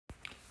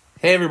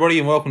Hey everybody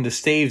and welcome to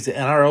Steve's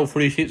NRL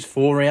Footy Tips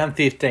for round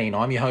 15.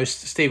 I'm your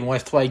host, Stephen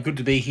Westway. Good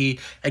to be here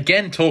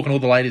again talking all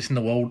the latest in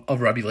the world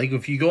of rugby league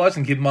with you guys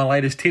and giving my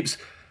latest tips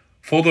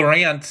for the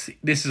round.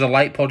 This is a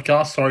late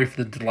podcast, sorry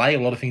for the delay. A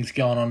lot of things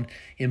going on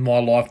in my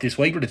life this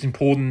week, but it's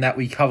important that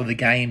we cover the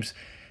games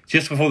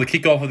just before the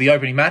kickoff of the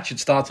opening match. It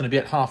starts in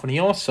about half an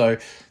hour, so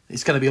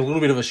it's going to be a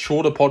little bit of a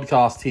shorter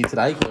podcast here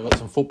today because I've got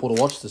some football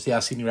to watch to see how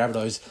Sydney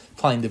Rabbitohs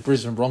playing the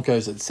Brisbane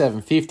Broncos at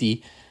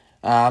 7:50.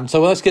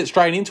 So let's get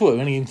straight into it. We're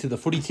going to get into the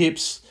footy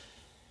tips.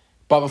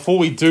 But before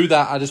we do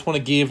that, I just want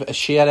to give a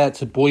shout out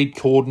to Boyd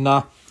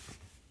Cordner,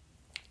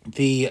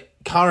 the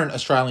current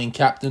Australian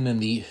captain and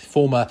the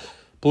former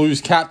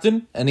Blues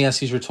captain, announced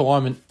his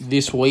retirement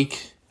this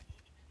week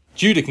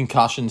due to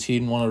concussions. He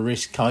didn't want to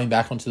risk coming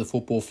back onto the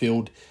football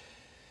field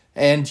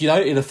and,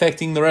 it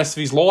affecting the rest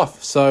of his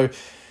life. So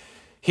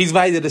he's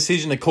made the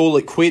decision to call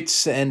it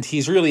quits, and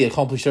he's really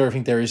accomplished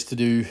everything there is to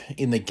do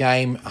in the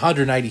game.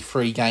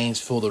 183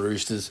 games for the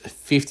Roosters,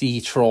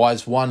 50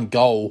 tries, 1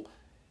 goal.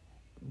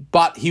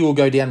 But he will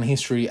go down in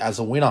history as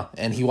a winner,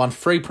 and he won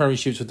 3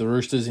 premierships with the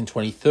Roosters in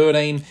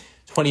 2013,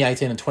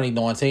 2018 and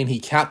 2019. He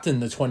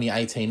captained the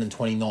 2018 and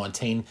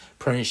 2019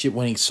 premiership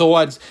winning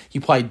sides. He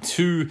played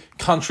 2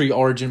 country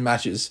origin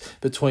matches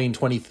between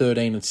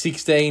 2013 and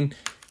 16.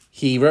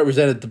 He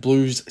represented the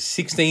Blues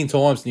 16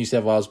 times, New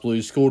South Wales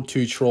Blues, scored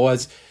 2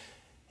 tries,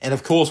 and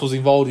of course was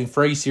involved in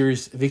 3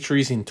 series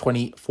victories in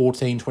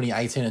 2014,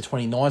 2018 and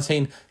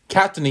 2019,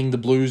 captaining the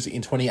Blues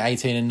in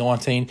 2018 and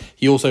 19.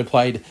 He also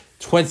played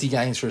 20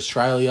 games for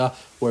Australia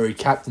where he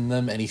captained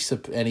them, and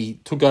he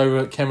took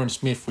over Cameron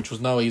Smith, which was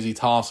no easy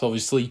task,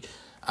 obviously,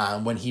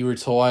 when he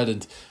retired.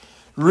 And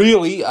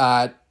really,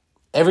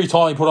 every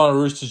time he put on a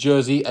Roosters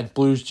jersey, a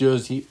Blues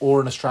jersey or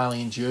an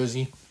Australian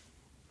jersey,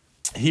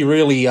 he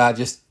really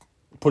just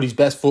put his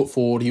best foot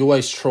forward. He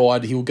always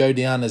tried. He will go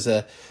down as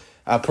a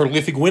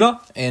prolific winner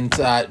and,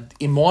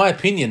 in my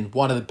opinion,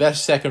 one of the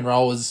best second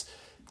rowers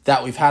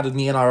that we've had in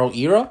the NRL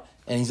era,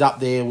 and he's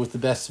up there with the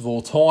best of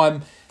all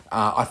time.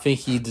 I think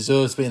he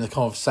deserves to be in the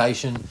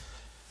conversation.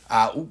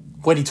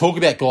 When you talk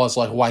about guys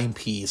like Wayne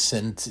Pearce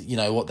and,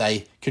 what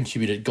they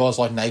contributed, guys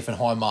like Nathan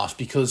Hindmarsh,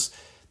 because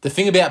the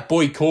thing about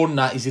Boyd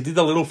Cordner is he did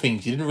the little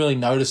things. You didn't really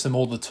notice them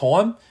all the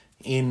time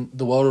in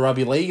the world of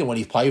rugby league and when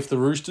he played for the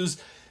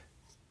Roosters,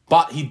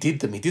 but he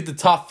did them. He did the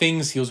tough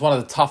things. He was one of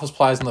the toughest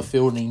players on the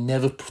field, and he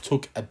never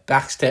took a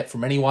back step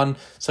from anyone.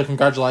 So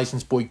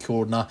congratulations, Boyd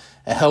Cordner.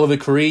 A hell of a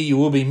career. You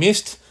will be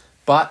missed,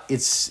 but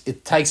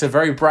it takes a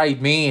very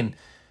brave man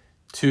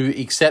to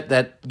accept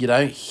that,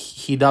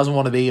 he doesn't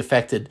want to be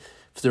affected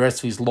for the rest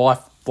of his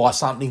life by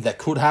something that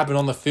could happen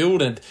on the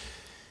field. And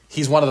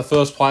he's one of the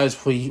first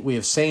players we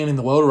have seen in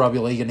the world of rugby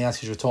league announce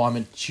his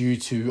retirement due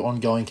to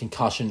ongoing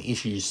concussion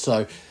issues.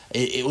 So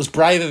it was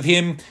brave of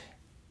him.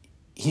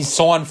 He's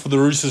signed for the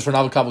Roosters for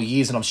another couple of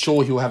years, and I'm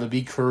sure he'll have a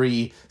big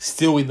career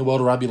still in the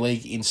world of rugby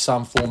league in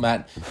some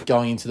format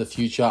going into the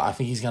future. I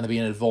think he's going to be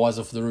an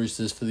advisor for the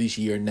Roosters for this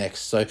year and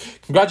next. So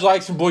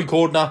congratulations, Boyd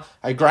Cordner.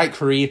 A great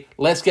career.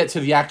 Let's get to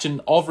the action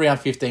of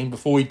round 15.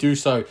 Before we do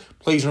so,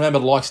 please remember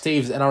to like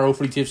Steve's NRL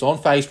Footy Tips on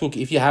Facebook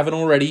if you haven't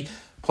already.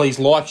 Please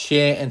like,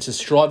 share, and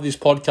subscribe to this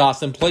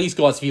podcast. And please,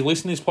 guys, if you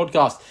listen to this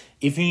podcast,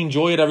 if you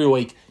enjoy it every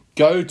week,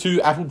 go to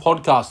Apple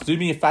Podcasts. Do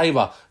me a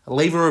favor.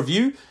 Leave a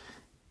review.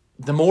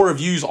 The more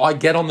reviews I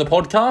get on the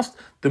podcast,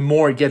 the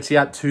more it gets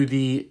out to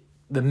the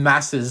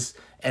masses,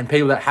 and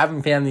people that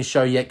haven't found this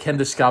show yet can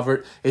discover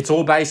it. It's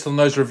all based on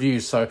those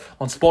reviews. So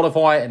on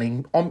Spotify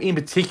and in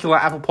particular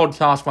Apple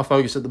Podcasts, my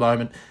focus at the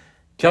moment,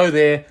 go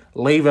there,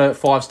 leave a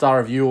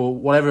 5-star review or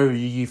whatever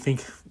you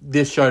think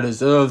this show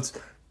deserves.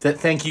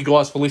 Thank you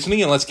guys for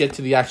listening, and let's get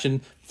to the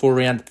action for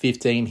round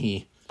 15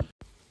 here.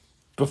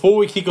 Before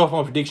we kick off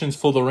my predictions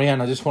for the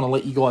round, I just want to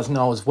let you guys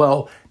know as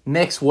well,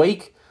 next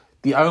week,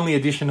 the only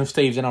edition of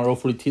Steve's NRL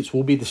Footy Tips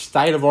will be the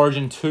State of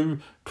Origin 2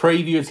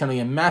 preview. It's going to be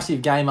a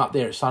massive game up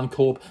there at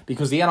Suncorp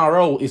because the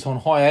NRL is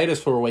on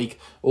hiatus for a week.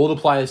 All the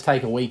players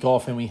take a week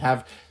off, and we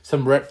have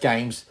some rep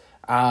games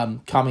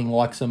coming,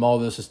 like Samoa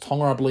versus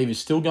Tonga, I believe, is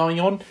still going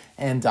on,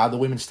 and the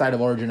Women's State of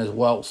Origin as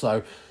well.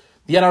 So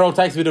the NRL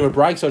takes a bit of a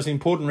break, so it's an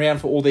important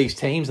round for all these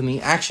teams, and the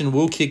action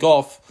will kick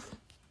off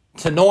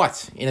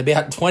tonight in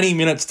about 20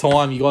 minutes'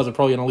 time. You guys are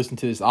probably going to listen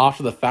to this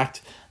after the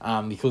fact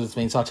because it's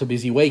been such a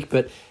busy week,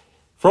 but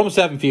from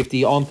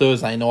 7:50 on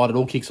Thursday night, it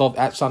all kicks off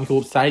at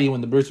Suncorp Stadium when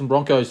the Brisbane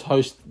Broncos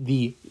host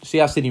the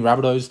South Sydney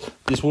Rabbitohs.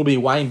 This will be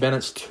Wayne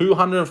Bennett's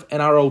 200th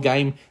NRL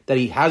game that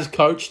he has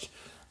coached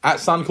at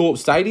Suncorp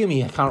Stadium.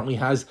 He currently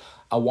has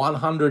a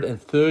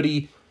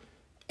 130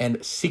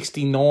 and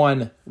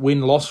 69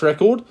 win-loss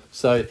record.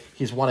 So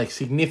he's won a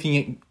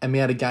significant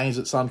amount of games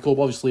at Suncorp.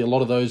 Obviously, a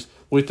lot of those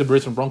with the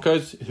Brisbane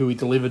Broncos, who he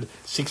delivered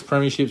 6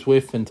 premierships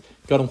with and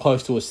got him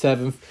close to a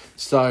 7th.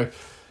 So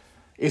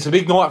it's a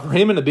big night for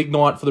him and a big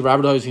night for the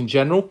Rabbitohs in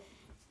general.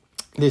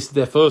 This is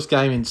their first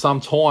game in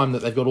some time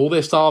that they've got all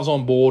their stars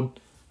on board.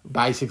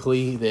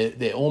 Basically,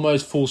 they're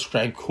almost full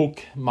strength.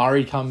 Cook,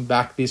 Murray come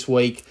back this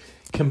week.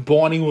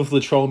 Combining with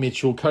Latrell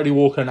Mitchell, Cody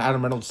Walker and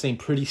Adam Reynolds seem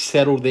pretty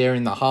settled there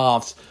in the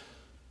halves.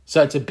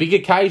 So it's a big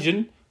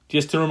occasion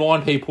just to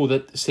remind people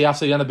that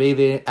Souths are going to be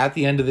there at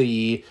the end of the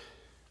year.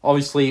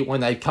 Obviously, when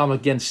they come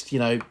against,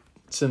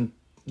 some,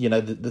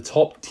 the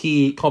top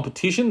tier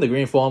competition, the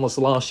grand finalists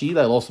last year,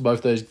 they lost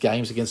both those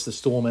games against the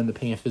Storm and the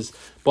Panthers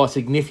by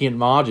significant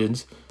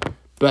margins.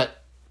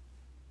 But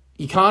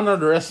you can't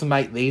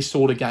underestimate these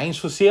sort of games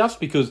for Souths,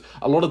 because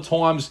a lot of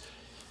times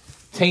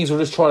teams will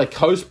just try to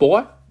coast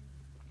by,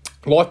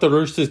 like the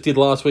Roosters did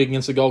last week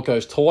against the Gold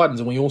Coast Titans,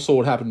 and we all saw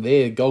what happened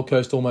there. Gold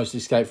Coast almost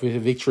escaped with a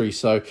victory.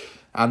 So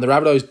the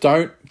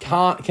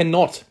Rabbitohs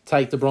cannot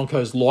take the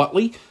Broncos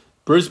lightly.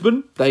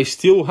 Brisbane, they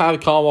still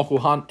have Carmichael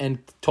Hunt and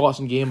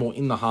Tyson Gamble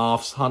in the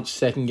halves. Hunt's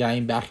second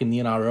game back in the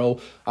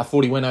NRL. I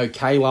thought he went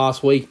okay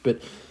last week,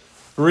 but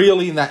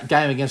really in that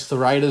game against the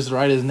Raiders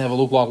never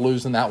looked like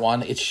losing that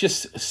one. It's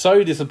just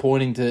so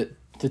disappointing to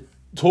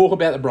talk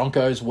about the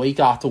Broncos week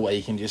after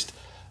week and just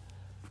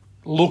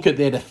look at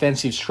their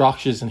defensive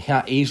structures and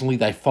how easily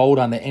they fold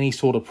under any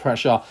sort of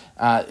pressure.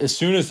 As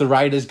soon as the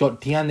Raiders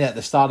got down there at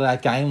the start of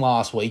that game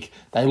last week,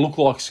 they looked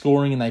like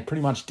scoring, and they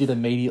pretty much did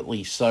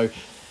immediately. So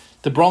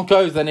the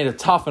Broncos, they need to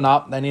toughen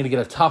up. They need to get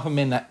a tougher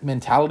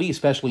mentality,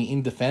 especially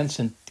in defence,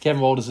 and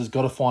Kevin Walters has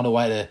got to find a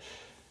way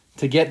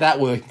to get that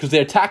working, because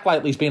their attack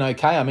lately has been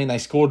okay. I mean, they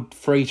scored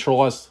 3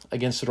 tries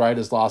against the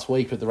Raiders last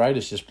week, but the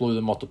Raiders just blew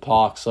them off the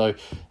park. So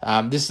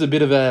this is a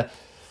bit of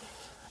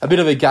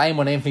a game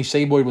when Anthony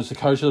Seibold was the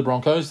coach of the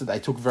Broncos that they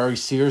took very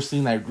seriously,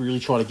 and they really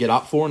tried to get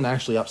up for, and they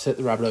actually upset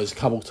the Rabbitohs a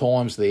couple of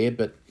times there.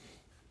 But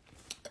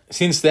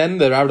since then,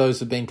 the Rabbitohs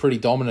have been pretty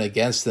dominant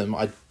against them.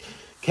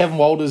 Kevin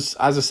Walters,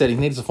 as I said, he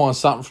needs to find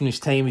something from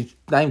this team. He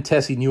named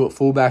Tessie New at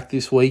fullback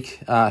this week.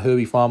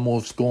 Herbie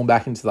Farmore's gone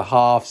back into the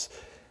halves.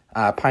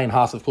 Payne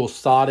Haas, of course,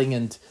 starting,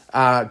 and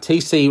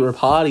TC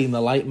Rapati in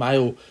the late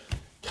mail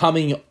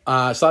coming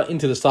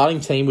into the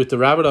starting team with the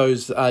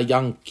Rabbitohs,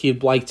 young kid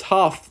Blake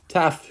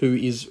Taff, who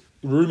is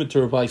rumoured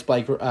to replace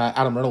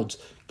Adam Reynolds,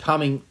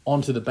 coming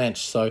onto the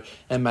bench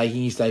and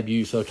making his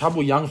debut. So a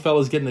couple of young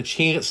fellas getting a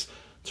chance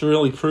to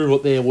really prove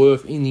what they're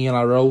worth in the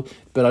NRL.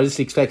 But I just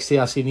expect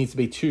South Sydney to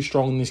be too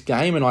strong in this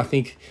game, and I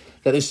think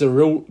that this is a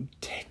real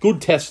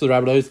good test for the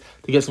Rabbitohs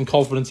to get some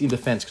confidence in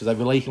defence, because they've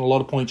been leaking a lot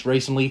of points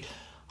recently.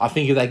 I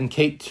think if they can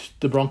keep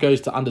the Broncos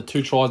to under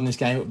 2 tries in this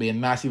game, it would be a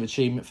massive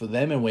achievement for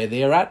them and where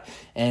they're at.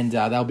 And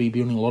they'll be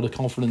building a lot of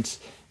confidence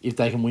if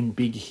they can win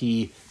big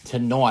here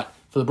tonight.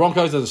 For the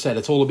Broncos, as I said,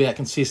 it's all about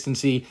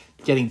consistency,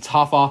 getting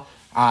tougher,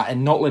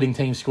 and not letting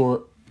teams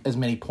score as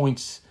many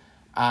points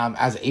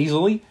as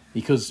easily,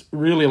 because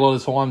really a lot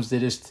of times they're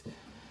just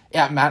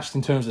outmatched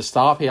in terms of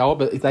star power.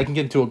 But if they can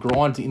get into a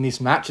grind in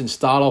this match and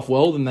start off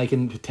well, then they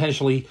can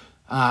potentially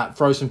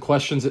throw some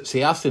questions at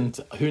South, and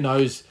who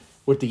knows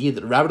with the year that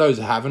the Rabbitohs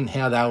are having,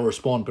 how they'll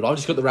respond. But I've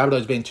just got the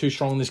Rabbitohs being too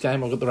strong in this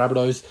game. I've got the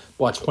Rabbitohs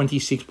by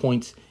 26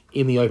 points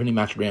in the opening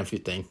match of round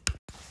 15.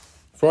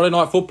 Friday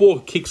night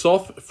football kicks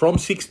off from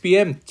 6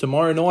 p.m.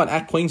 tomorrow night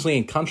at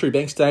Queensland Country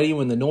Bank Stadium,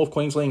 when the North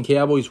Queensland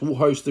Cowboys will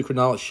host the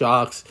Cronulla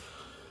Sharks.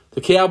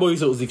 The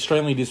Cowboys, it was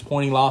extremely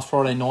disappointing last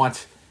Friday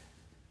night.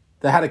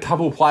 They had a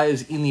couple of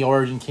players in the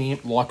Origin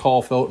camp, like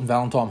Kyle Felt and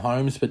Valentine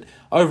Holmes, but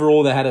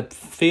overall they had a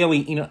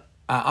fairly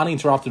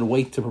uninterrupted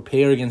week to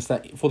prepare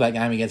for that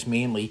game against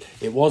Manly.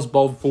 It was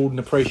Bob Fulton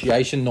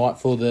appreciation night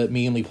for the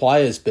Manly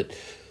players, but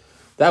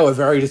they were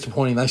very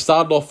disappointing. They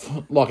started off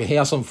like a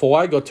house on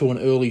fire, got to an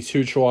early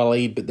 2-try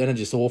lead, but then it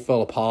just all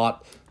fell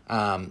apart.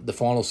 The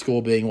final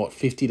score being,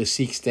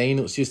 50-16.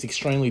 It was just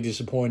extremely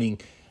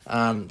disappointing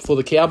for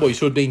the Cowboys,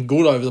 who had been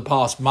good over the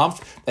past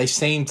month. They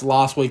seemed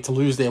last week to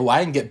lose their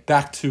way and get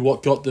back to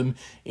what got them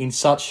in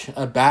such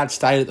a bad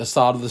state at the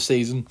start of the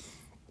season.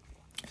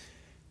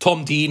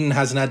 Tom Dearden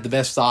hasn't had the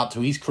best start to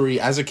his career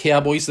as a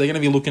Cowboy, so they're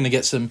going to be looking to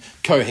get some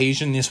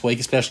cohesion this week,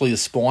 especially the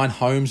spine.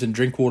 Holmes and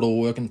Drinkwater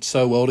were working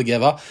so well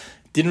together.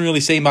 Didn't really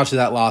see much of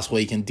that last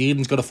week, and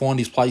Dearden's got to find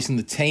his place in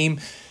the team.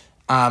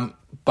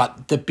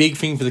 But the big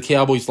thing for the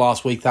Cowboys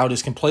last week, they were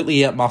just completely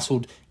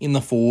outmuscled in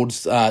the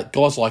forwards.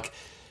 Guys like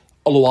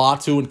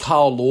Oluwatu and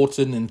Carl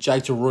Lawton and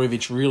Jake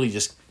Torovic really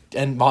just,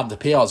 and Martin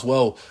Tapau as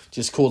well,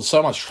 just caused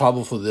so much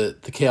trouble for the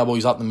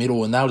Cowboys up the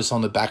middle, and they were just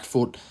on the back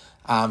foot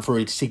for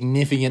a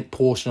significant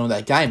portion of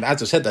that game.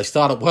 As I said, they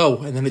started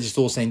well, and then it just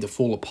all seemed to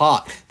fall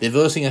apart. They're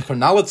versing a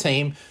Cronulla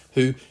team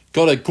who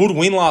got a good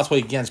win last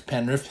week against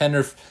Penrith.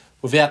 Penrith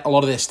without a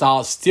lot of their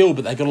stars still,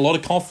 but they got a lot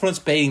of confidence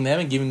beating them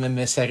and giving them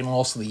their second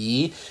loss of the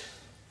year.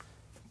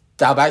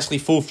 They were basically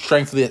full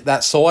strength for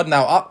that side, and they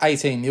were up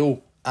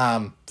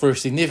 18-0 for a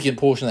significant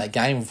portion of that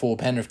game before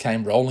Penrith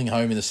came rolling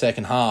home in the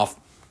second half.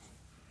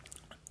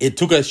 It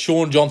took a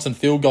Sean Johnson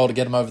field goal to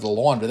get them over the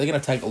line, but they're going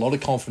to take a lot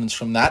of confidence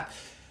from that.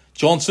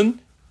 Johnson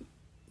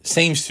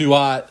seems to,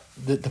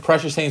 the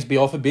pressure seems to be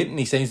off a bit, and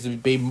he seems to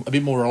be a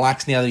bit more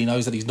relaxed now that he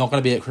knows that he's not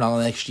going to be at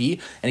Cronulla next year,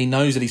 and he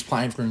knows that he's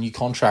playing for a new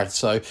contract.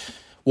 So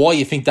while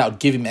you think that would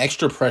give him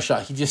extra pressure,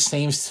 he just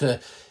seems to,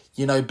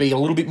 be a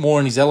little bit more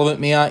in his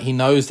element now. He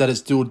knows that it's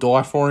do or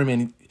die for him,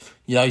 and,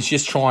 he's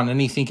just trying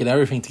anything and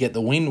everything to get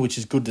the win, which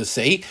is good to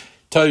see.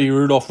 Toby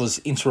Rudolph was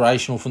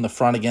inspirational from the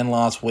front again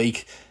last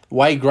week.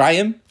 Wade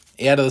Graham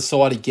out of the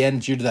side again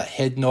due to that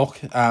head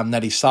knock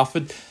that he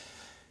suffered.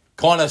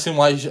 kind of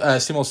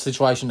similar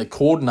situation to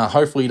Cordner.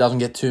 Hopefully he doesn't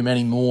get too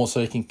many more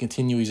so he can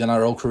continue his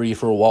NRL career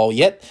for a while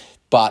yet.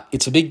 But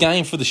it's a big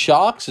game for the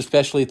Sharks,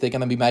 especially if they're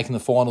going to be making the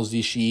finals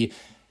this year.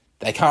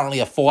 They currently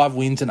have 5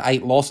 wins and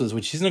 8 losses,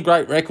 which isn't a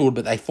great record,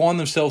 but they find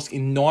themselves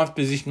in 9th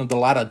position of the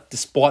ladder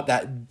despite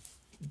that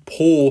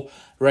poor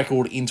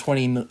record in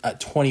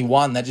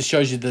 2021. That just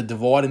shows you the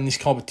divide in this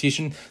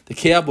competition. The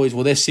Cowboys,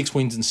 well, they're 6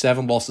 wins and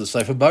 7 losses.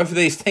 So for both of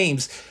these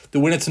teams, the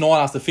winner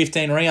tonight after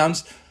 15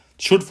 rounds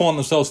should find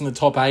themselves in the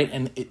top 8,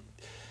 and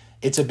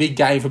it's a big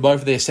game for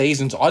both of their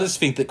seasons. I just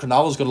think that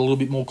Cronulla's got a little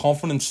bit more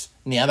confidence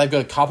now. They've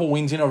got a couple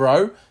wins in a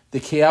row. The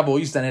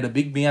Cowboys, they need a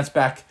big bounce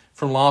back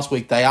from last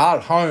week. They are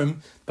at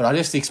home, but I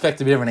just expect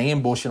a bit of an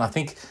ambush. And I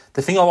think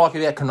the thing I like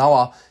about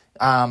Cronulla,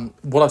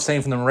 what I've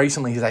seen from them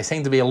recently, is they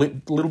seem to be a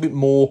little bit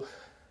more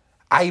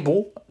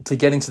able to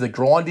get into the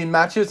grind in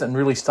matches and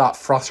really start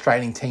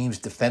frustrating teams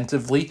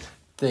defensively.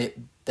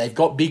 They've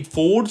got big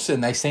forwards,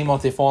 and they seem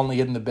like they're finally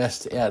getting the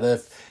best out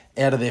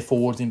of their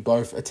forwards in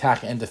both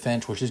attack and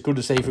defence, which is good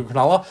to see for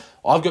Cronulla.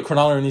 I've got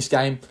Cronulla in this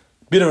game.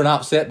 Bit of an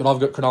upset, but I've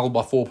got Cronulla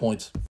by 4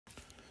 points.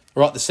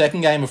 All right, the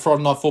second game of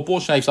Friday Night Football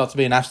shapes up to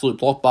be an absolute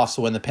blockbuster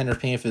when the Penrith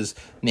Panthers,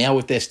 now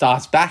with their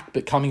starts back,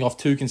 but coming off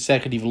 2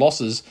 consecutive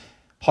losses,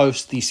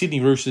 host the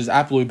Sydney Roosters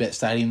at Bluebet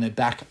Stadium. They're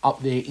back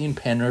up there in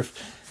Penrith,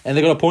 and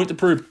they've got a point to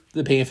prove,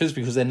 the Panthers,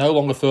 because they're no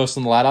longer first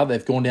on the ladder.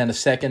 They've gone down to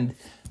second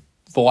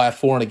via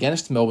for and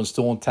against, Melbourne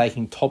Storm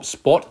taking top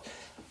spot.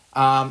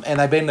 And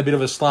they've been in a bit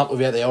of a slump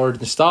without their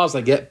origin stars.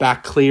 They get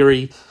back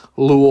Cleary,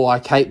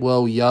 Luai,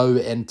 Capewell, Yeo,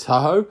 and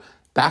Tahoe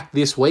back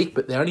this week,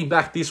 but they're only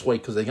back this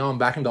week because they're going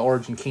back into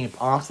Origin camp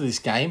after this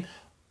game.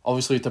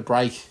 Obviously, with the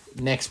break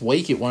next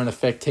week, it won't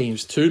affect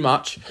teams too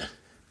much,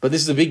 but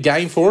this is a big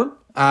game for them,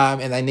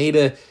 and they need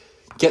to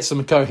get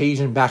some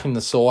cohesion back in the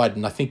side.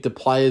 And I think the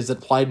players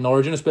that played in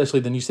Origin, especially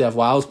the New South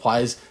Wales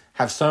players,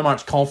 have so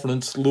much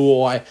confidence,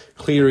 Luai,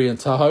 Cleary, and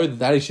Tahoe,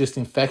 that is just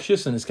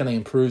infectious, and it's going to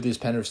improve this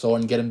Penrith side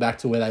and get them back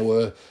to where they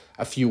were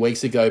a few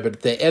weeks ago. But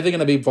if they're ever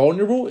going to be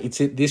vulnerable,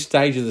 it's at this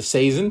stage of the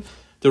season.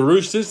 The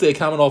Roosters, they're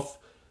coming off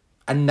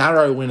a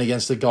narrow win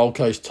against the Gold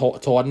Coast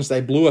Titans.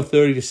 They blew a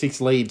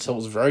 30-6 lead, so it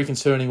was very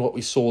concerning what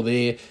we saw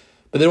there.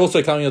 But they're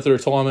also coming off the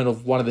retirement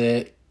of one of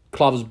their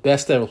club's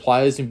best ever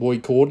players in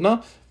Boyd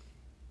Cordner.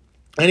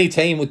 Any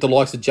team with the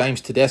likes of James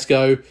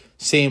Tedesco,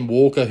 Sam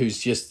Walker, who's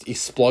just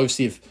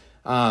explosive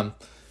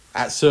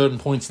at certain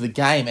points of the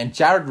game, and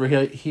Jared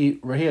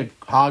Rahia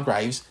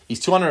Hargraves,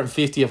 he's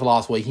 250th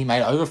last week. He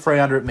made over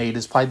 300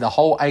 metres, played the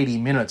whole 80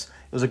 minutes.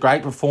 It was a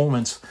great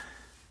performance.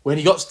 When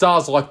you got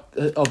stars like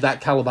of that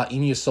calibre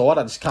in your side,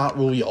 I just can't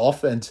rule you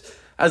off. And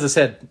as I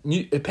said,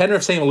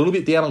 Penrith seem a little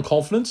bit down on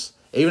confidence.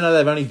 Even though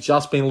they've only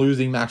just been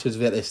losing matches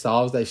without their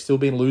stars, they've still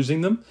been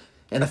losing them.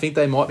 And I think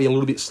they might be a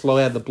little bit slow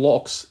out of the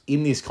blocks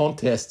in this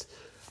contest.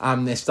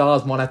 Their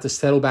stars might have to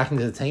settle back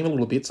into the team a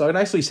little bit. So I can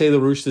actually see the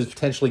Roosters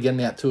potentially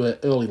getting out to an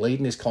early lead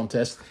in this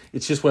contest.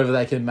 It's just whether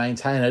they can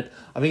maintain it.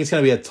 I think it's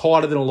going to be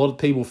tighter than a lot of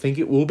people think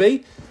it will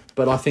be.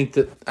 But I think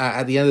that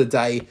at the end of the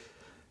day,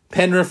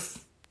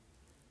 Penrith,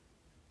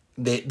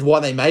 while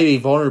they may be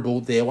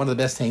vulnerable, they're one of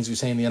the best teams we've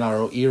seen in the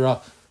NRL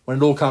era. When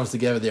it all comes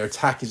together, their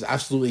attack is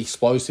absolutely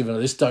explosive, and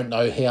I just don't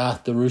know how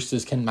the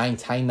Roosters can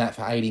maintain that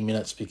for 80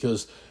 minutes,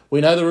 because we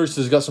know the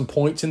Roosters got some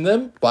points in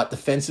them, but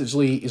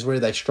defensively is where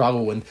they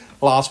struggle. And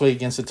last week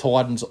against the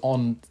Titans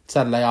on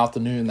Saturday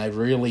afternoon, they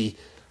really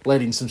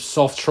let in some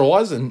soft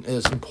tries and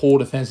some poor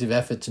defensive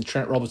efforts, and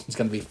Trent Robertson's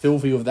going to be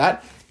filthy with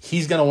that.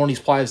 He's going to want his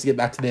players to get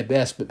back to their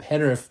best, but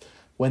Penrith,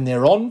 when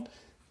they're on,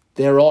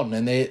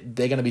 and they're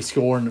going to be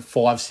scoring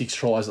 5-6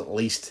 tries at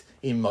least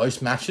in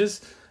most matches.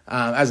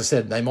 As I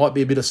said, they might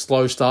be a bit of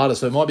slow starter,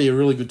 so it might be a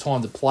really good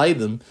time to play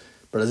them,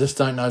 but I just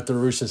don't know if the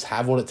Roosters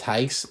have what it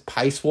takes,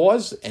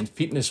 pace-wise and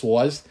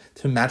fitness-wise,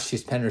 to match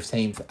this Penrith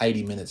team for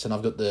 80 minutes. And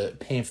I've got the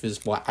Panthers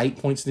by 8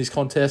 points in this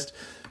contest,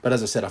 but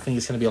as I said, I think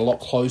it's going to be a lot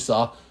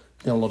closer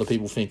than a lot of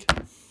people think.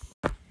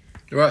 All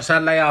right,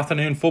 Saturday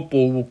afternoon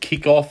football will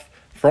kick off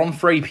from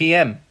 3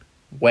 p.m.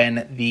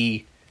 when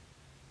the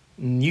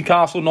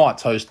Newcastle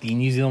Knights host the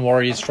New Zealand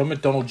Warriors from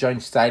McDonald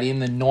Jones Stadium.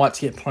 The Knights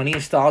get plenty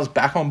of stars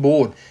back on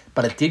board,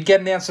 but it did get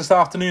announced this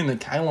afternoon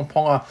that Kalen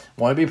Ponga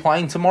won't be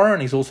playing tomorrow,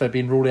 and he's also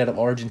been ruled out of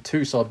Origin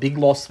too, so a big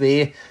loss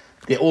there.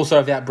 They're also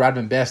without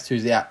Bradman Best,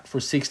 who's out for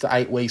 6 to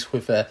 8 weeks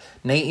with a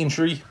knee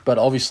injury, but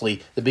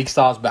obviously the big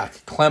stars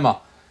back. Clemmer,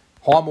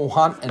 Hymel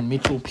Hunt, and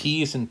Mitchell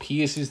Pearce, and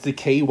Pearce is the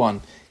key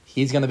one.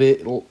 He's going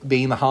to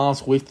be in the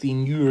halves with the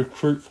new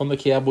recruit from the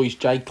Cowboys,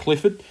 Jake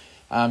Clifford.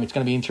 It's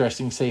going to be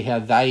interesting to see how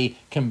they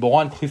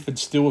combine.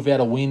 Clifford's still without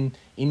a win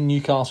in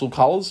Newcastle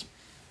colours.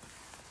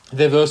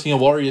 They're versing a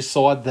Warriors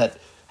side that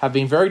have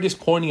been very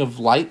disappointing of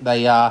late.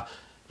 They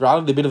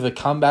ran a bit of a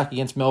comeback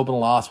against Melbourne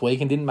last week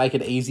and didn't make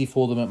it easy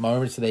for them at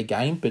moments of their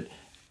game. But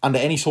under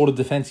any sort of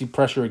defensive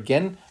pressure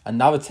again,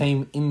 another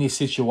team in this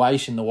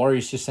situation, the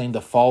Warriors just seem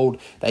to fold.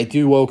 They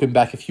do welcome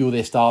back a few of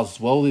their stars as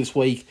well this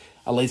week.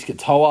 Elise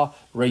Katoa,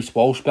 Reece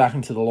Walsh back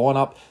into the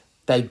lineup.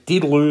 They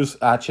did lose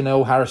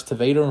Chanel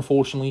Harris-Tavita,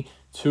 unfortunately,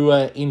 to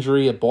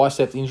a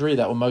bicep injury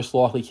that will most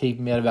likely keep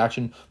him out of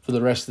action for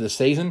the rest of the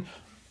season.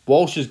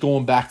 Walsh has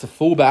gone back to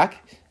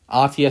fullback.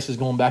 RTS has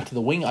gone back to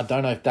the wing. I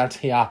don't know if that's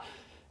how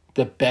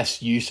the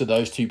best use of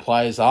those two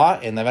players are,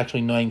 and they've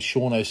actually named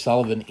Sean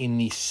O'Sullivan in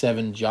the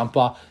 7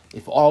 jumper.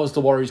 If I was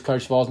the Warriors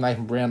coach, if I was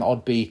Nathan Brown,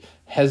 I'd be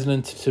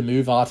hesitant to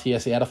move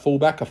RTS out of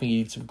fullback. I think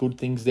he did some good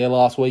things there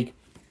last week.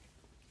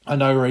 I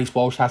know Reece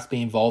Walsh has to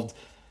be involved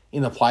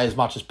in the play as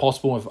much as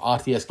possible. With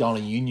RTS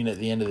going to Union at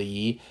the end of the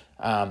year,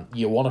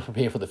 you want to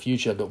prepare for the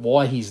future, but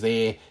why he's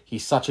there,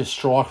 he's such a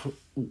strike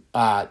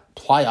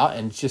player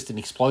and just an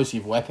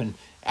explosive weapon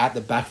at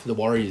the back for the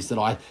Warriors that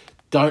I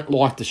don't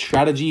like the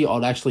strategy.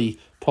 I'd actually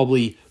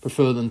probably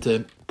prefer them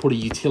to put a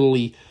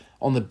utility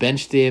on the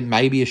bench there,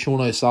 maybe a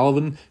Sean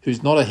O'Sullivan, he's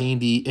a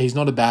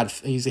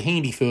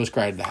handy first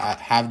grader to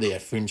have there,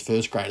 fringe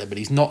first grader, but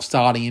he's not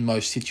starting in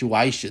most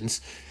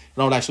situations.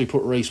 And I'd actually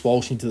put Reece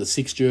Walsh into the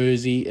 6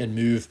 jersey and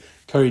move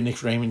Cody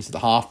Nikorima into the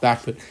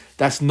halfback, but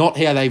that's not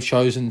how they've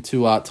chosen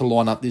to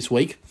line up this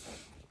week.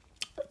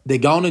 They're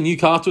going to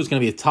Newcastle. It's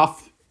going to be a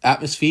tough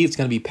atmosphere. It's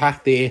going to be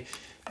packed there.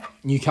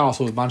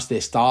 Newcastle have bunched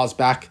their stars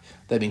back.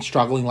 They've been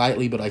struggling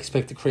lately, but I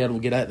expect the crowd will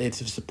get out there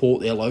to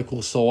support their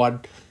local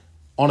side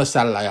on a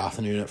Saturday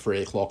afternoon at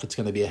 3 o'clock. It's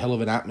going to be a hell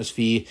of an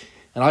atmosphere.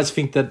 And I just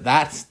think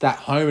that's that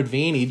home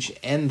advantage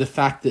and the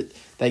fact that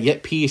they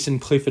get Pearce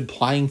and Clifford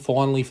playing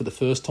finally for the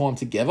first time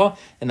together,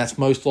 and that's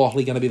most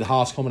likely going to be the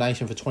halves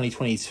combination for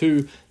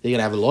 2022. They're going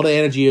to have a lot of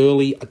energy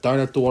early. I don't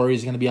know if the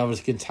Warriors are going to be able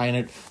to contain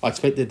it. I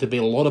expect there to be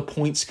a lot of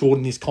points scored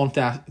in this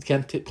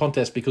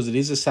contest because it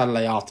is a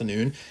Saturday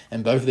afternoon,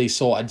 and both of these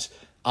sides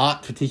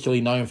aren't particularly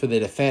known for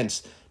their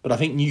defence. But I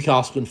think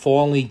Newcastle can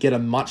finally get a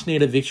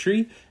much-needed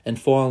victory and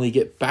finally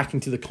get back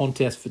into the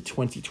contest for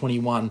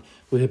 2021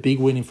 with a big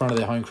win in front of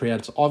their home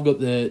crowd. So I've got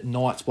the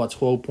Knights by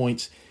 12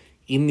 points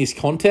in this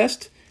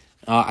contest.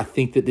 I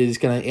think that they're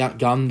just going to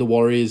outgun the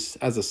Warriors.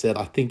 As I said,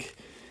 I think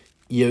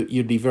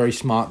you'd be very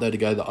smart, though, to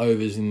go the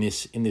overs in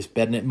this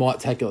bet. And it might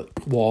take a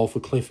while for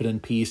Clifford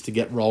and Pearce to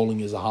get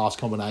rolling as a halves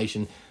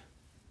combination.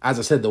 As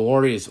I said, the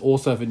Warriors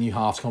also have a new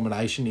halves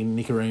combination in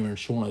Nikorima and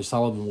Sean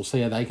O'Sullivan. We'll see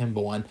how they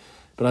combine.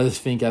 But I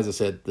just think, as I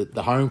said, that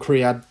the home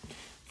crowd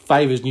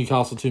favours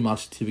Newcastle too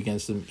much to tip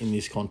against them in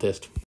this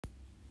contest.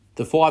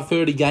 The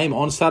 5:30 game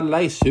on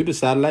Saturday, Super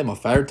Saturday, my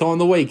favourite time of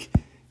the week.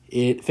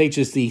 It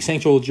features the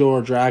Central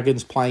Jura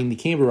Dragons playing the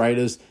Canberra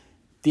Raiders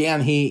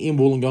down here in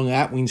Wollongong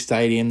at WIN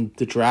Stadium.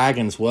 The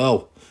Dragons,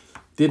 well,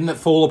 didn't it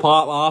fall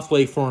apart last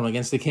week for them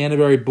against the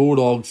Canterbury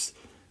Bulldogs?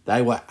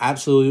 They were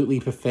absolutely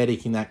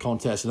pathetic in that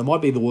contest, and it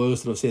might be the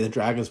worst that I've seen the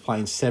Dragons play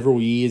in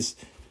several years.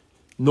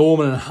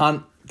 Norman and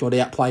Hunt got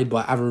outplayed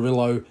by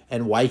Avarillo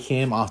and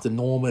Wakeham after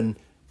Norman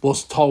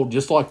was told,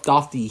 just like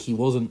Dufty, he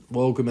wasn't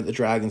welcome at the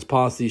Dragons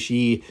past this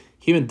year.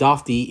 Him and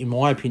Dufty, in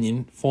my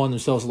opinion, find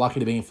themselves lucky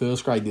to be in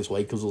first grade this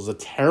week because it was a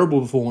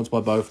terrible performance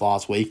by both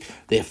last week.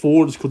 Their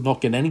forwards could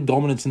not get any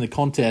dominance in the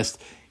contest.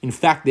 In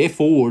fact, their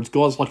forwards,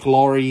 guys like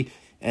Laurie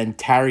and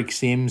Tariq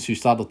Sims, who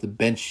started off the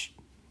bench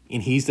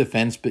in his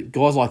defence, but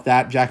guys like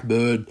that, Jack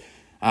Bird,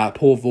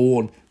 Paul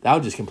Vaughan, they were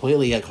just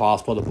completely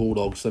outclassed by the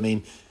Bulldogs. I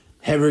mean,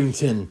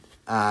 Hetherington,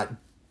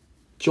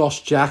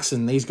 Josh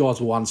Jackson, these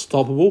guys were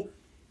unstoppable.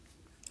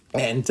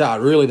 And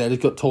really, they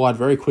just got tired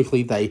very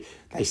quickly. They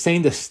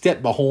seemed to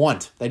step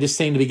behind. They just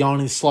seemed to be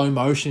going in slow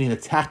motion and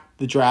attack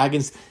the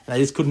Dragons, and they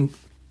just couldn't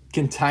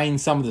contain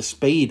some of the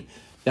speed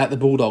that the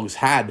Bulldogs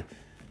had.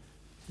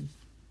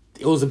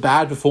 It was a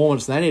bad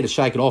performance. They need to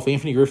shake it off.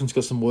 Anthony Griffin's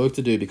got some work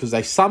to do because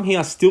they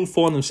somehow still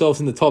find themselves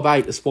in the top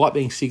 8 despite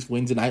being 6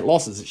 wins and 8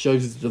 losses. It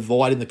shows the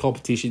divide in the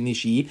competition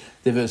this year.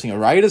 They're versing a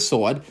Raiders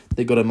side.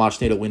 They got a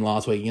much-needed win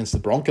last week against the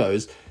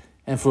Broncos.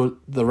 And for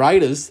the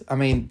Raiders, I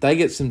mean, they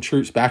get some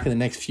troops back in the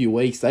next few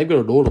weeks. They've got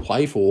a door to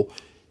play for.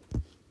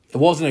 It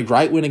wasn't a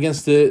great win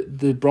against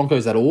the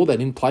Broncos at all. They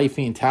didn't play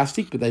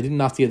fantastic, but they did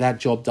enough to get that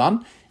job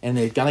done. And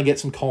they're going to get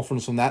some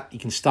confidence from that. You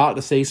can start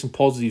to see some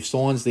positive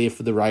signs there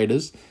for the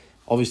Raiders.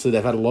 Obviously,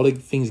 they've had a lot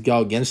of things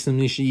go against them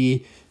this year.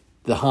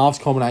 The halves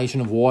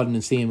combination of Wyden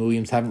and Sam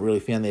Williams haven't really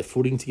found their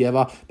footing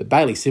together. But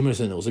Bailey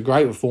Simerson, it was a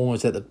great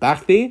performance at the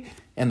back there.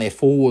 And their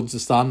forwards are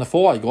starting to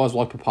fire. Guys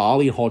like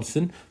Papali and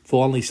Hodgson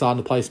finally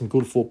starting to play some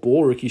good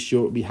football. Ricky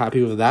Stewart will be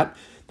happy with that.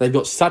 They've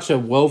got such a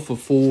wealth of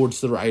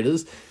forwards, the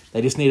Raiders.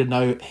 They just need to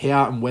know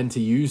how and when to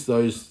use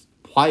those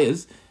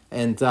players.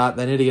 And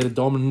they need to get a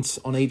dominance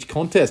on each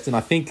contest. And I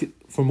think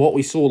from what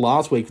we saw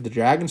last week with the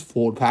Dragons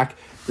forward pack,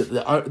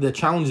 the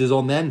challenge is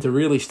on them to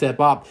really step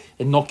up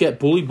and not get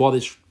bullied by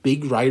this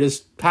big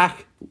Raiders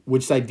pack,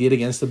 which they did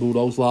against the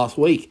Bulldogs last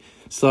week.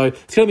 So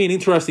it's going to be an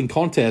interesting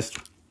contest.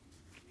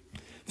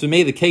 To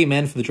me, the key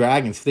men for the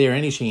Dragons, if they're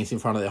any chance in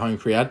front of their home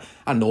crowd,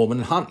 are Norman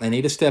and Hunt. They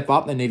need to step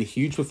up. They need a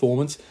huge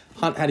performance.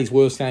 Hunt had his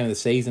worst game of the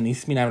season.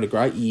 He's been having a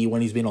great year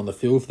when he's been on the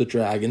field for the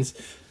Dragons.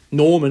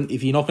 Norman,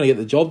 if you're not going to get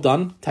the job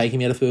done, take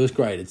him out of first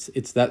grade.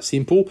 It's that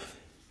simple.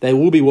 They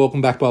will be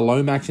welcomed back by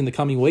Lomax in the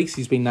coming weeks.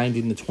 He's been named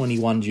in the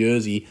 21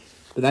 jersey.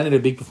 But they need a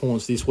big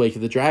performance this week.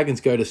 If the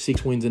Dragons go to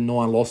 6 wins and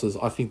 9 losses,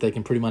 I think they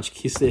can pretty much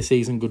kiss their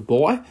season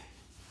goodbye.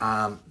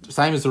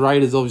 Same as the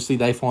Raiders, obviously,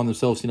 they find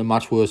themselves in a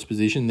much worse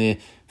position. They're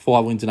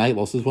 5 wins and 8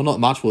 losses. Well, not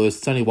much worse.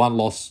 It's only 1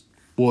 loss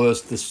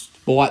worse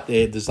despite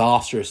their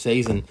disastrous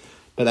season.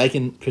 But they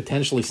can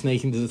potentially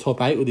sneak into the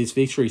top 8 with this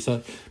victory.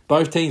 So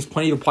both teams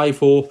plenty to play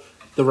for.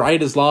 The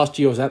Raiders last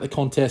year was at the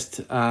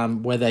contest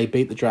where they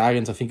beat the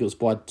Dragons. I think it was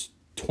by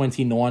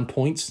 29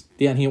 points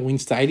down here at Wing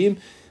Stadium.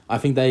 I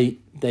think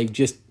they've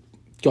just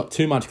got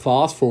too much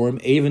class for them,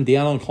 even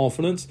down on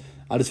confidence.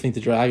 I just think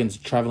the Dragons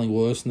are travelling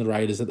worse than the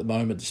Raiders at the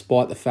moment,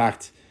 despite the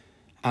fact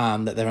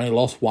that they've only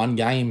lost one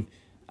game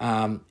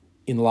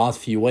in the last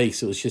few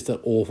weeks. It was just an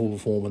awful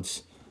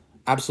performance.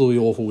 Absolutely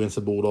awful against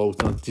the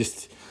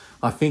Bulldogs.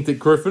 I think that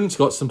Griffin's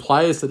got some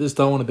players that just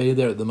don't want to be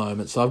there at the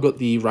moment. So I've got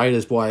the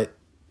Raiders by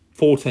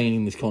 14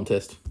 in this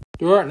contest.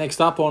 All right, next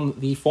up on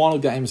the final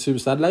game of Super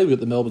Saturday, we've got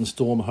the Melbourne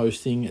Storm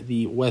hosting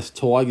the West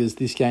Tigers.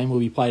 This game will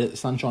be played at the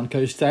Sunshine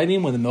Coast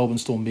Stadium, where the Melbourne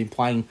Storm have been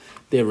playing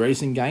their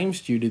recent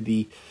games due to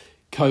the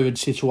COVID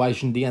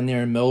situation down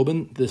there in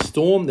Melbourne. The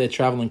Storm, they're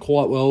travelling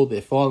quite well. They're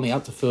finally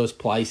up to first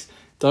place.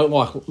 Don't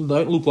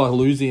look like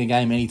losing a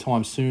game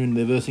anytime soon.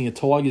 They're versing a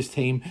Tigers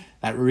team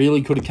that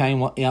really could have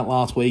came out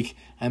last week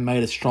and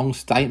made a strong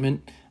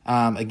statement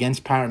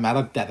against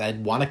Parramatta that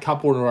they'd won a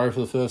couple in a row for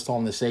the first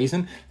time this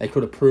season. They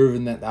could have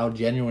proven that they were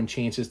genuine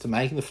chances to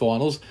making the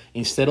finals.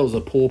 Instead, it was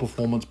a poor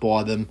performance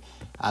by them.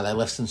 They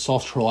left some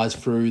soft tries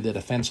through. Their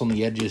defence on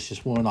the edges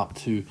just weren't up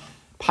to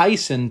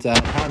pace, and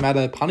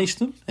Parramatta punished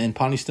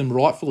them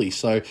rightfully.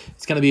 So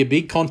it's going to be a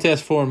big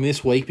contest for them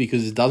this week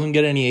because it doesn't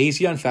get any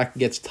easier. In fact, it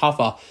gets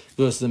tougher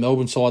versus the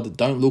Melbourne side that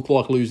don't look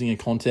like losing a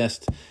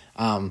contest.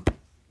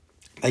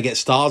 They get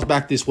Stars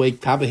back this week.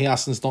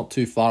 Papenhuyzen's not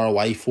too far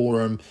away for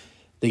them.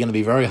 They're going to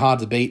be very hard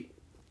to beat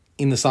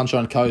in the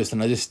Sunshine Coast,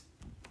 and I just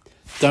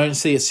don't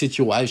see a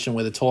situation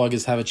where the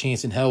Tigers have a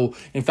chance in hell.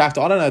 In fact,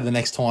 I don't know the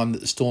next time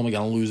that the Storm are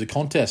going to lose a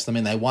contest. I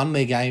mean, they won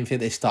their game for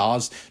their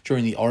Stars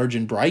during the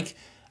Origin break.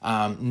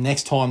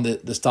 Next time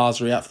that the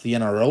Stars are out for the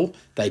NRL,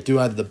 they do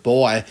have the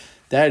bye.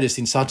 They're just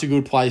in such a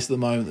good place at the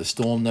moment, the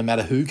Storm. No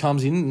matter who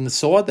comes in the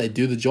side, they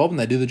do the job, and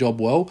they do the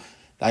job well.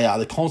 They are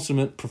the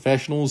consummate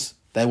professionals.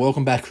 They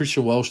welcome back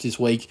Christian Welch this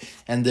week,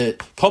 and the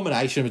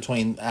combination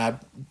between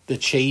the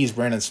Cheese,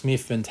 Brandon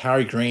Smith, and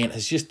Harry Grant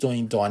is just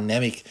doing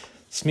dynamic.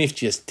 Smith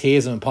just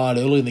tears them apart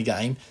early in the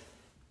game.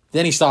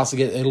 Then he starts to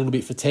get a little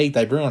bit fatigued.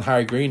 They bring on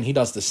Harry Grant, and he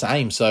does the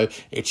same. So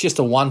it's just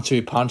a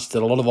 1-2 punch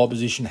that a lot of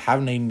opposition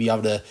haven't even been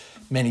able to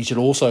manage at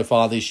all so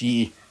far this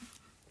year.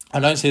 I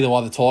don't see why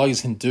the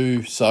Tigers can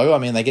do so. I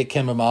mean, they get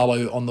Kemba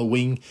Marlowe on the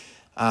wing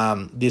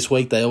this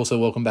week. They also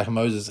welcome back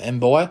Moses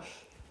Mbai.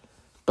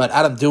 But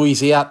Adam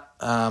Dewey's out.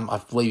 I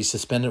believe he's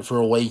suspended for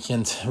a week.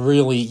 And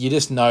really, you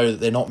just know that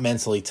they're not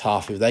mentally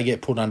tough. If they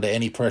get put under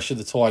any pressure,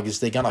 the Tigers,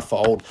 they're going to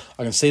fold.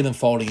 I can see them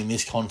folding in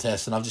this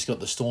contest. And I've just got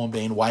the Storm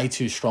being way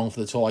too strong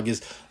for the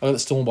Tigers. I've got the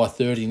Storm by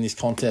 30 in this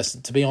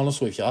contest. To be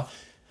honest with you,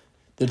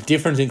 the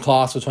difference in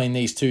class between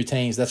these two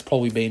teams, that's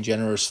probably being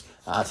generous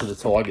to the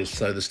Tigers.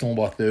 So the Storm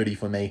by 30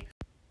 for me.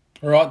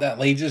 All right, that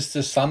leads us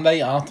to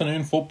Sunday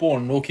afternoon football,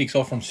 and it all kicks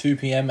off from 2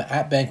 p.m.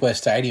 at Bankwest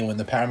Stadium when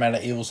the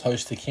Parramatta Eels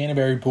host the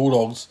Canterbury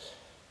Bulldogs.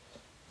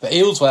 The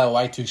Eels were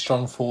way too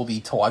strong for the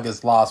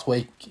Tigers last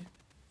week,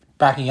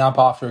 backing up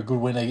after a good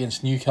win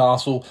against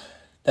Newcastle.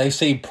 They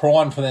see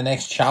prime for their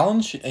next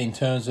challenge in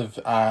terms of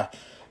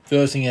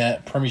versing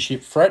a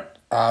premiership threat,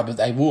 but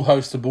they will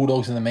host the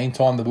Bulldogs in the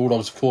meantime. The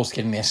Bulldogs, of course,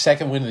 getting their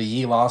second win of the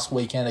year last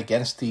weekend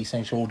against the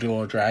St. George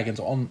Illawarra Dragons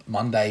on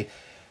Monday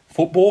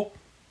football.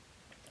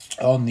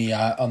 On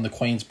the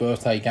Queen's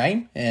birthday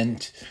game,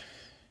 and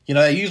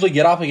they usually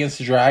get up against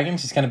the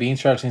Dragons. It's going to be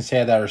interesting to see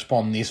how they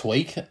respond this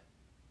week,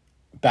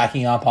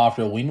 backing up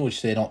after a win,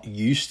 which they're not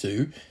used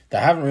to. They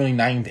haven't really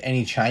named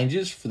any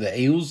changes for the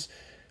Eels.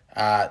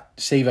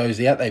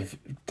 Sivo's out. They've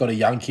got a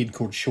young kid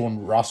called Sean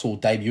Russell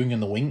debuting in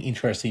the wing.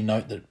 Interesting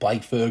note that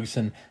Blake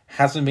Ferguson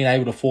hasn't been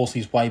able to force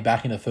his way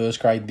back into first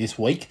grade this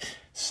week,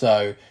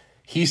 so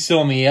he's still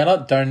on the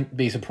outer. Don't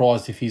be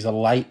surprised if he's a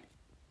late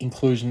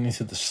inclusion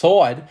into the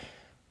side.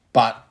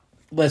 But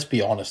let's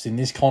be honest, in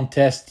this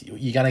contest,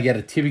 you're going to get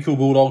a typical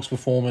Bulldogs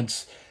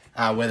performance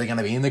where they're going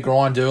to be in the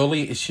grind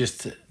early. It's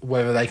just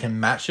whether they can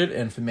match it.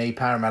 And for me,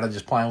 Parramatta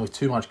just playing with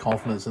too much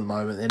confidence at the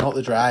moment. They're not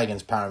the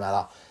Dragons,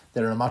 Parramatta.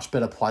 They're in a much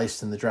better place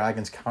than the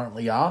Dragons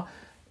currently are.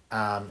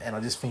 And I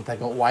just think they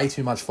got way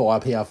too much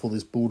firepower for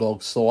this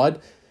Bulldogs side.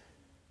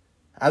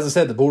 As I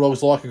said, the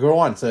Bulldogs like a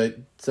grind, so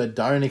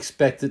don't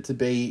expect it to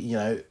be,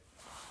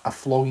 a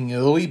flogging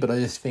early, but I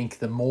just think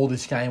the more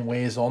this game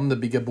wears on, the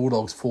bigger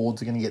Bulldogs forwards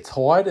are going to get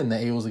tired and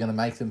the Eels are going to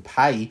make them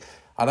pay.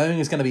 I don't think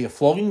it's going to be a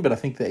flogging, but I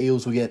think the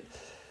Eels will get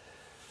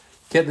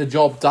the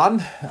job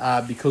done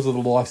because of the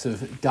likes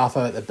of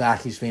Gutho at the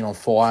back. He's been on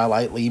fire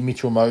lately.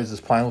 Mitchell Moses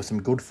playing with some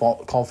good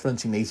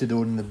confidence. He needs to do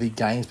it in the big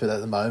games, but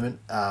at the moment,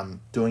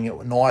 doing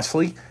it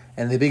nicely.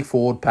 And the big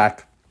forward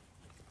pack,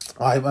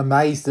 I'm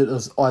amazed that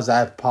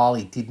Isaiah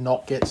Papali did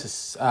not get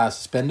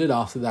suspended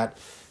after that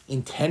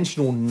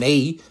intentional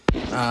knee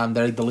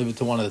that he delivered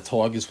to one of the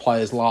Tigers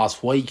players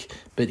last week,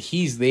 but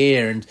he's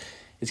there, and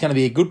it's going to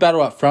be a good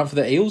battle up front for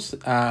the Eels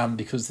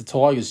because the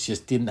Tigers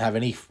just didn't have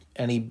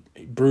any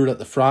brood at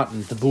the front,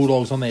 and the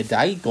Bulldogs on their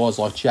day, guys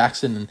like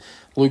Jackson and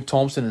Luke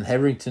Thompson and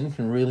Hetherington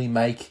can really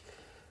make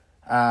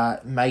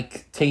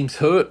make teams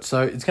hurt.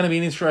 So it's going to be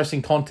an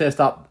interesting contest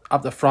up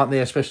the front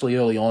there, especially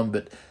early on.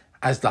 But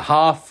as the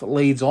half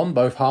leads on,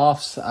 both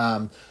halves,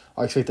 I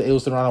expect the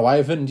Eels to run away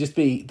with it and just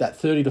be that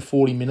 30 to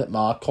 40 minute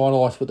mark, kind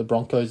of like what the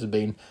Broncos have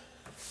been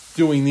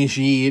doing this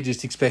year.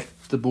 Just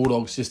expect the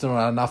Bulldogs just to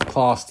run enough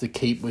class to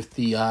keep with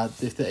the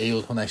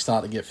Eels when they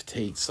start to get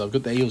fatigued. So I've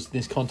got the Eels in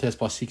this contest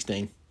by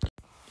 16.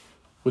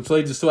 Which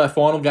leads us to our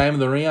final game of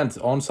the round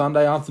on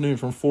Sunday afternoon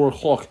from 4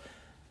 o'clock.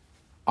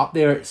 Up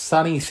there at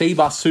sunny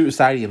Cbus Super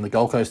Stadium, the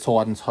Gold Coast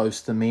Titans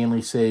host the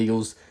Manly Sea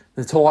Eagles.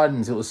 The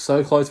Titans, it was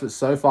so close but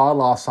so far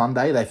last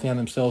Sunday. They found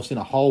themselves in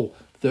a hole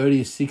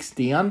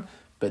 30-6 down,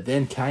 but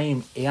then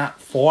came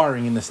out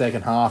firing in the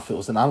second half. It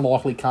was an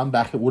unlikely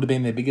comeback. It would have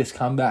been their biggest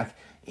comeback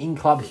in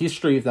club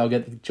history if they'll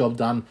get the job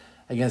done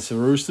against the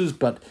Roosters.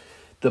 But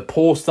the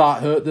poor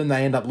start hurt them.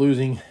 They end up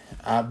losing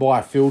by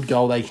a field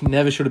goal. They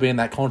never should have been in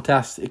that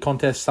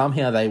contest.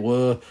 Somehow they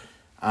were.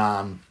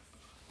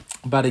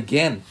 But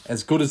again,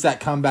 as good as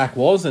that comeback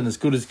was, and as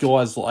good as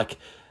guys like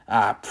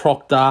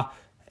Proctor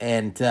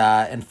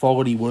and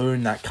Fogarty were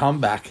in that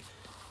comeback,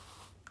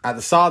 at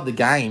the start of the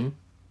game,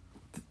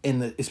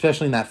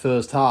 especially in that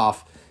first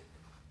half,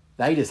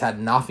 they just had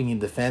nothing in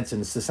defence.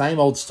 And it's the same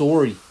old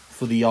story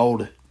for the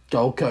old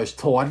Gold Coast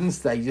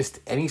Titans. They just,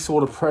 any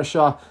sort of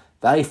pressure,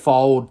 they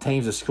fold.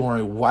 Teams are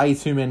scoring way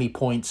too many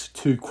points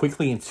too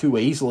quickly and too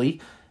easily.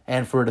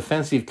 And for a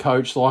defensive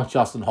coach like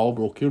Justin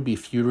Holbrook, he would be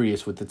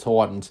furious with the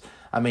Titans.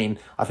 I mean,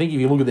 I think if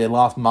you look at their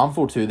last month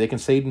or two, they're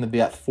conceding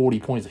about 40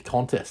 points a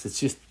contest. It's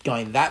just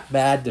going that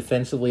bad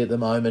defensively at the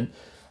moment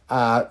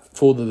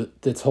for the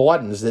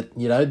Titans that,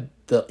 you know,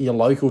 your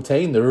local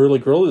team, the Rural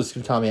Gorillas,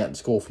 could come out and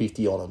score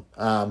 50 on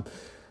them.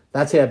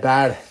 That's how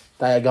bad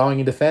they are going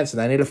in defence, and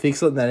they need to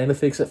fix it, and they need to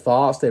fix it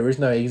fast. There is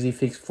no easy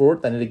fix for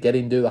it. They need to get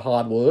in and do the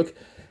hard work,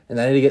 and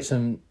they need to get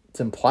some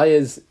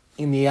players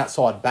in the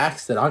outside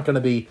backs that aren't going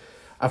to be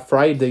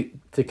afraid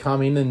to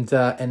come in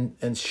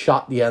and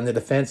shut down their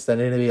defence. They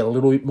need to be a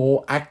little bit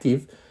more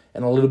active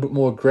and a little bit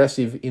more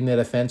aggressive in their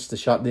defence to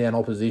shut down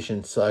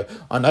opposition. So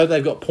I know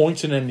they've got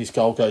points in this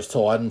Gold Coast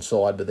Titans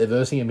side, but they're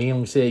versing a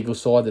Manly Sea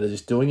Eagles side that are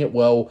just doing it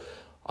well.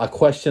 I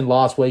questioned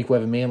last week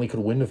whether Manly could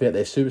win without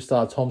their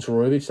superstar Tom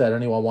Sorovic. They had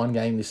only won one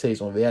game this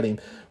season without him.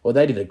 Well,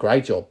 they did a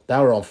great job. They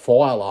were on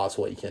fire last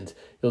weekend.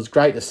 It was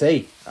great to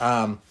see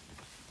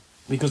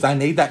because they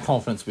need that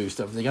confidence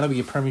booster. If they're going to be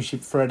a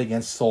premiership threat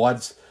against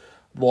sides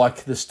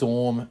like the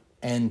Storm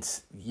and,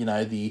 you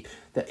know, the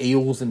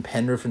Eels and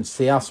Penrith and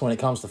Souths when it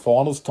comes to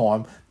finals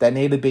time, they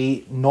need to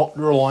be not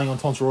relying on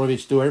Tom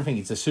Sorovic to do everything.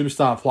 He's a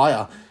superstar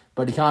player,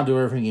 but he can't do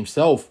everything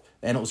himself.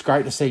 And it was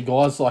great to see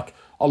guys like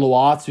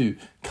Oluwatu,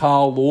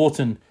 Carl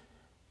Lawton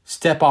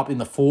step up in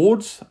the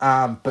forwards.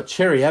 But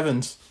Cherry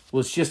Evans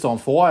was just on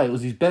fire. It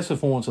was his best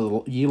performance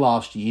of the year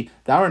last year.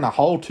 They were in a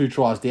hole 2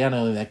 tries down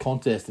early in that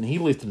contest, and he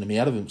lifted them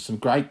out of him. Some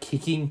great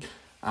kicking.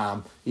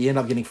 He ended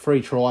up getting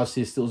 3 try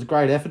assists. It was a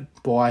great effort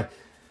by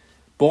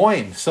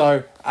him.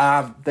 So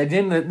they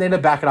didn't need to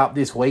back it up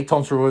this week.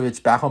 Tom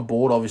Sorovic back on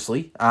board,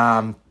 obviously.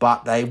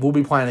 But they will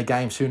be playing a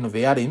game soon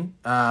without him.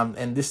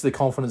 And this is the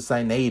confidence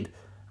they need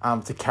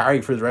to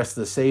carry for the rest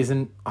of the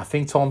season. I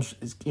think Tom's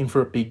is in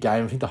for a big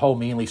game. I think the whole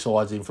Manly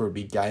side's in for a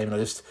big game.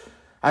 And as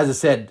I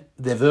said,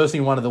 they're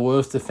versing one of the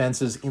worst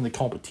defences in the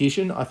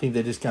competition. I think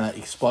they're just going to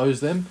expose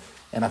them.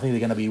 And I think they're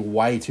going to be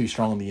way too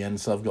strong in the end.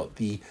 So I've got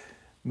the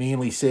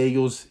Manly Sea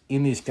Eagles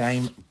in this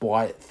game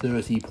by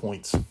 30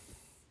 points.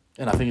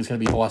 And I think it's going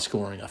to be high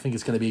scoring. I think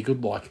it's going to be a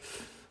good,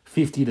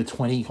 50 to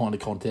 20 kind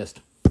of contest.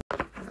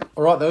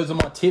 All right, those are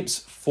my tips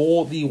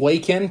for the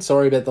weekend.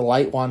 Sorry about the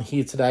late one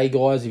here today,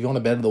 guys. If you want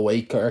to bet of the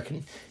week, I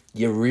reckon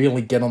you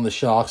really get on the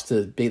Sharks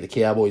to beat the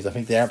Cowboys. I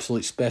think they're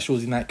absolute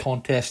specials in that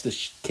contest.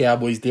 The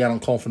Cowboys down on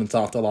confidence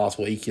after last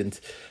week. And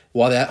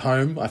while they're at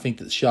home, I think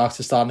that the Sharks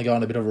are starting to go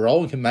on a bit of a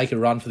roll and can make a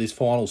run for this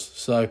finals.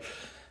 So,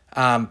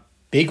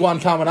 big one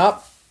coming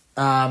up.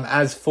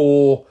 As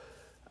for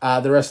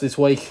the rest of this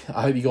week,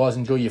 I hope you guys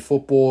enjoy your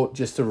football.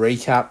 Just to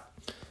recap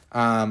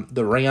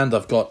the round,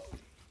 I've got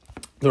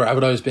the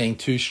Rabbitohs being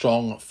too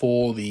strong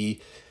for the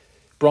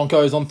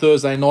Broncos on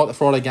Thursday night. The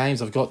Friday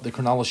games, I've got the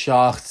Cronulla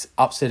Sharks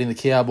upsetting the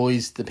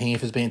Cowboys. The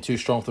Panthers being too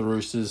strong for the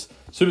Roosters.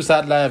 Super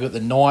Saturday, I've got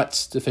the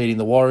Knights defeating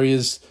the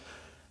Warriors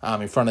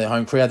in front of their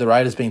home crowd. The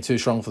Raiders being too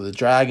strong for the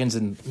Dragons,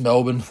 and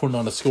Melbourne putting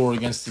on a score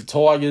against the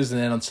Tigers. And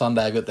then on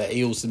Sunday, I've got the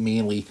Eels and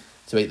Manly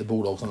to beat the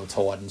Bulldogs and the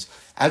Titans.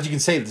 As you can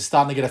see, they're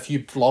starting to get a few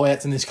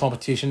blowouts in this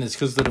competition. It's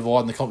because the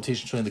divide in the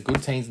competition between the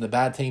good teams and the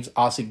bad teams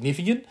are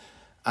significant.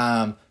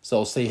 So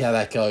we'll see how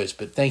that goes.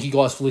 But thank you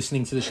guys for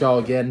listening to the show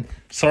again.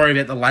 Sorry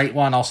about the late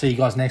one. I'll see you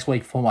guys next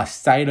week for my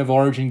State of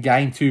Origin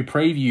Game 2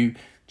 preview.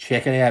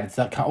 Check it out. It's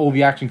all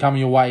the action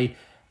coming your way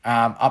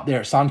up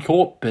there at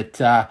Suncorp.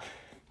 But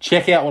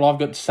check out what I've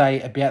got to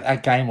say about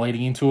that game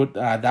leading into it.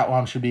 That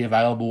one should be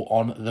available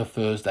on the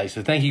Thursday.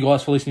 So thank you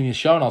guys for listening to the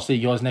show, and I'll see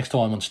you guys next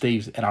time on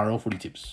Steve's NRL Footy Tips.